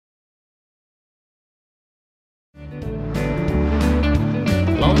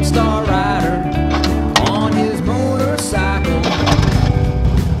Star rider on his motorcycle,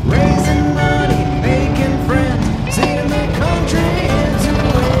 raising money, making friends, seeing the country into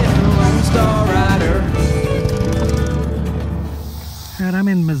it. Lone Star rider. And I'm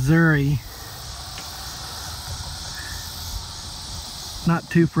in Missouri, not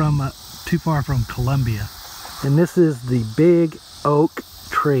too far from Columbia, and this is the big oak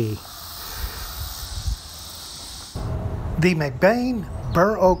tree. The McBaine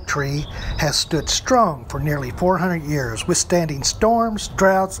Burr Oak Tree has stood strong for nearly 400 years, withstanding storms,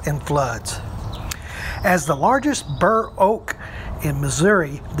 droughts, and floods. As the largest burr oak in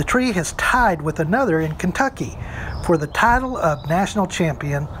Missouri, the tree has tied with another in Kentucky for the title of national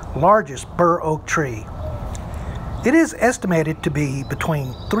champion, largest burr oak tree. It is estimated to be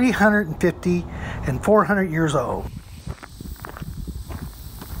between 350 and 400 years old.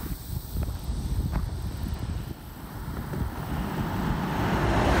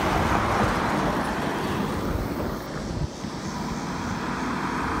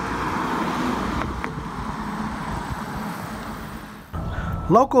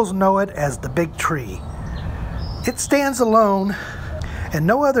 Locals know it as the Big Tree. It stands alone, and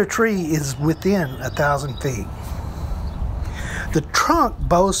no other tree is within 1,000 feet. The trunk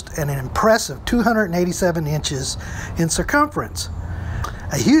boasts an impressive 287 inches in circumference.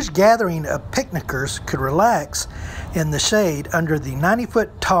 A huge gathering of picnickers could relax in the shade under the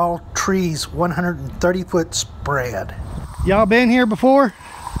 90-foot tall tree's 130-foot spread. Y'all been here before?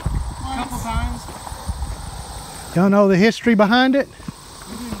 A couple times. Y'all know the history behind it?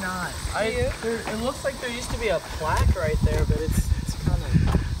 It looks like there used to be a plaque right there, but it's kind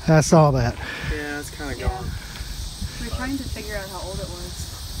of... I saw that. Yeah, it's kind of gone. We're trying to figure out how old it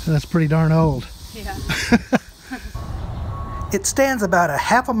was. That's pretty darn old. Yeah. It stands about a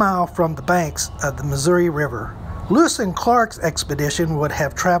half a mile from the banks of the Missouri River. Lewis and Clark's expedition would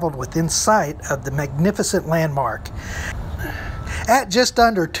have traveled within sight of the magnificent landmark. At just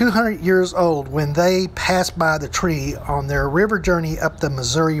under 200 years old when they passed by the tree on their river journey up the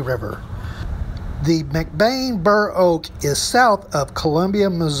Missouri River. The McBaine Burr Oak is south of Columbia,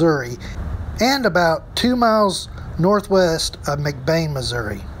 Missouri, and about 2 miles northwest of McBaine,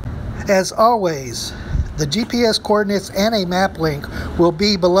 Missouri. As always, the GPS coordinates and a map link will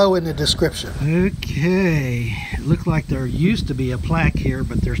be below in the description. Okay, it looked like there used to be a plaque here,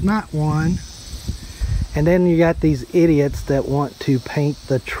 but there's not one. And then you got these idiots that want to paint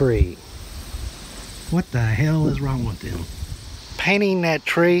the tree. What the hell is wrong with them? Painting that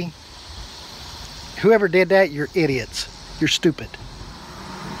tree. Whoever did that, you're idiots. You're stupid.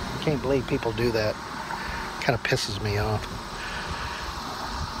 I can't believe people do that. Kind of pisses me off.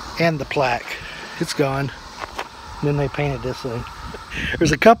 And the plaque. It's gone. And then they painted this thing.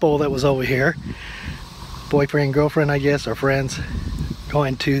 There's a couple that was over here. Boyfriend, girlfriend, I guess, or friends.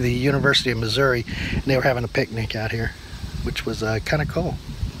 Going to the University of Missouri, and they were having a picnic out here, which was kind of cool.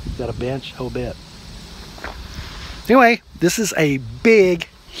 Got a bench, whole bit. Anyway, this is a big,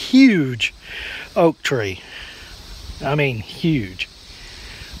 huge oak tree. I mean, huge.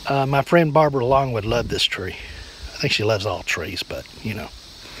 My friend Barbara Long would love this tree. I think she loves all trees, but you know,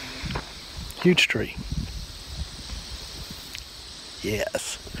 huge tree.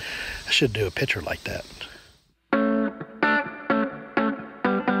 Yes, I should do a picture like that.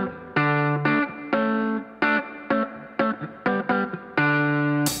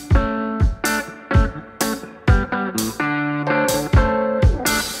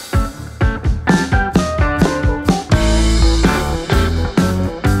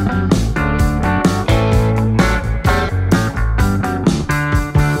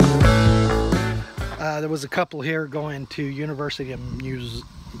 There was a couple here going to University of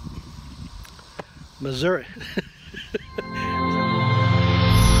Missouri.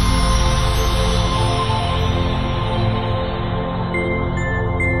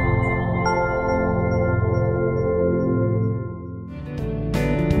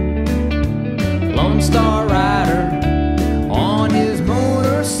 Lone Star rider.